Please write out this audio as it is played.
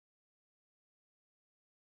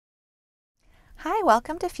Hi,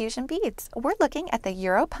 welcome to Fusion Beads. We're looking at the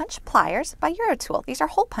Europunch pliers by Eurotool. These are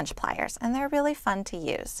hole punch pliers and they're really fun to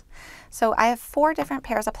use. So I have 4 different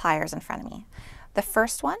pairs of pliers in front of me. The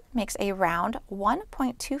first one makes a round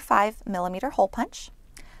 1.25 millimeter hole punch.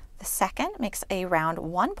 The second makes a round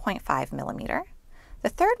 1.5 millimeter. The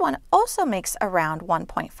third one also makes a round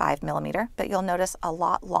 1.5 millimeter, but you'll notice a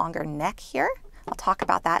lot longer neck here. I'll talk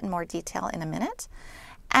about that in more detail in a minute.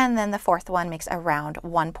 And then the fourth one makes a round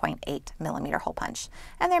 1.8 millimeter hole punch.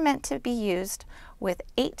 And they're meant to be used with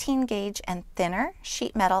 18 gauge and thinner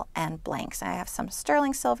sheet metal and blanks. And I have some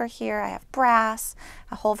sterling silver here, I have brass,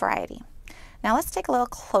 a whole variety. Now let's take a little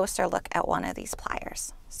closer look at one of these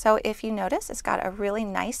pliers. So if you notice, it's got a really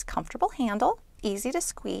nice, comfortable handle, easy to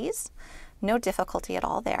squeeze, no difficulty at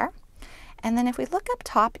all there. And then if we look up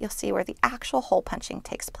top, you'll see where the actual hole punching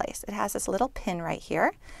takes place. It has this little pin right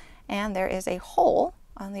here, and there is a hole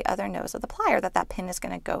on the other nose of the plier that pin is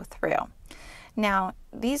going to go through. Now,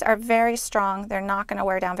 these are very strong. They're not going to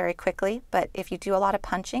wear down very quickly, but if you do a lot of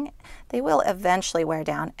punching, they will eventually wear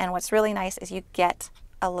down. And what's really nice is you get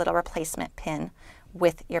a little replacement pin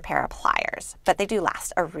with your pair of pliers, but they do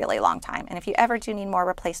last a really long time. And if you ever do need more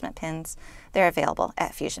replacement pins, they're available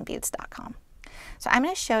at fusionbeads.com. So I'm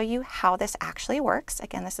going to show you how this actually works.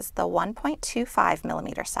 Again, this is the 1.25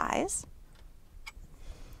 millimeter size.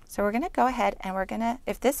 So we're going to go ahead and we're going to,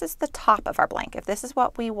 if this is the top of our blank, if this is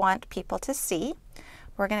what we want people to see,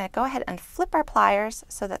 we're going to go ahead and flip our pliers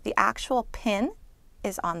so that the actual pin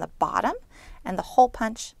is on the bottom and the hole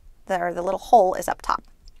punch, or the little hole, is up top.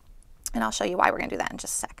 And I'll show you why we're going to do that in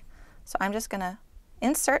just a sec. So I'm just going to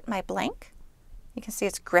insert my blank. You can see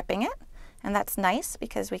it's gripping it, and that's nice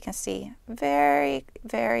because we can see very,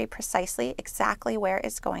 very precisely exactly where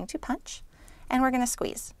it's going to punch. And we're going to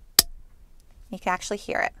squeeze. You can actually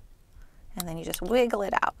hear it. And then you just wiggle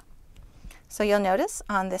it out. So you'll notice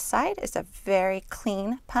on this side is a very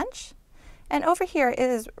clean punch. And over here it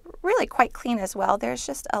is really quite clean as well. There's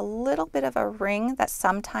just a little bit of a ring that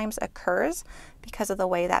sometimes occurs because of the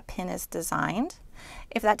way that pin is designed.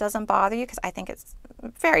 If that doesn't bother you, because I think it's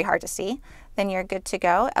very hard to see, then you're good to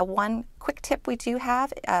go. One quick tip we do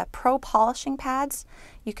have, pro polishing pads.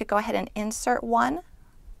 You could go ahead and insert one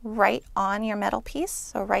right on your metal piece,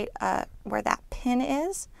 so right where that pin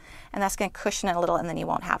is, and that's going to cushion it a little, and then you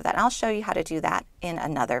won't have that. And I'll show you how to do that in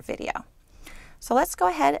another video. So let's go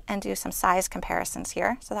ahead and do some size comparisons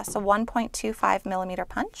here. So that's a 1.25 millimeter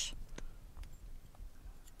punch.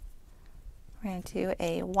 We're going to do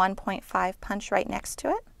a 1.5 punch right next to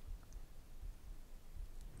it.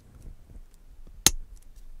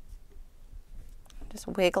 Just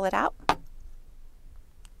wiggle it out.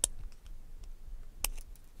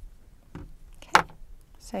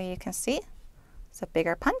 So you can see it's a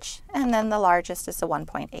bigger punch, and then the largest is the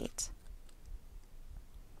 1.8.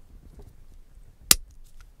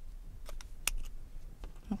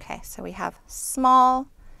 Okay, so we have small,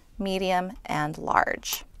 medium, and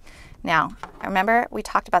large. Now, remember we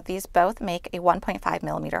talked about these both make a 1.5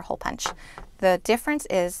 millimeter hole punch. The difference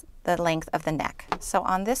is the length of the neck. So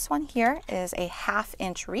on this one here is a 1/2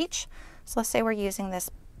 inch reach. So let's say we're using this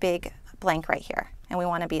big blank right here, and we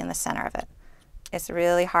want to be in the center of it. It's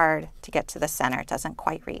really hard to get to the center. It doesn't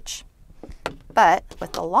quite reach. But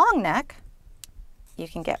with the long neck, you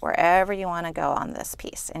can get wherever you want to go on this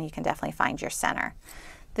piece, and you can definitely find your center.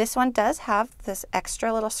 This one does have this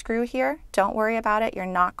extra little screw here. Don't worry about it. You're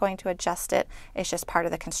not going to adjust it. It's just part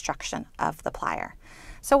of the construction of the plier.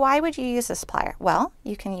 So why would you use this plier? Well,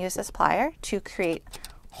 you can use this plier to create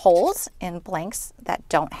holes in blanks that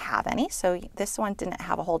don't have any. So this one didn't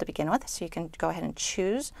have a hole to begin with, so you can go ahead and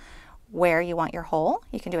choose where you want your hole.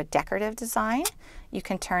 You can do a decorative design. You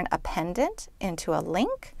can turn a pendant into a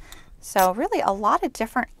link. So really a lot of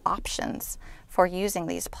different options for using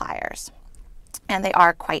these pliers. And they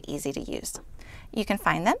are quite easy to use. You can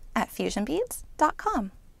find them at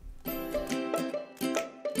fusionbeads.com.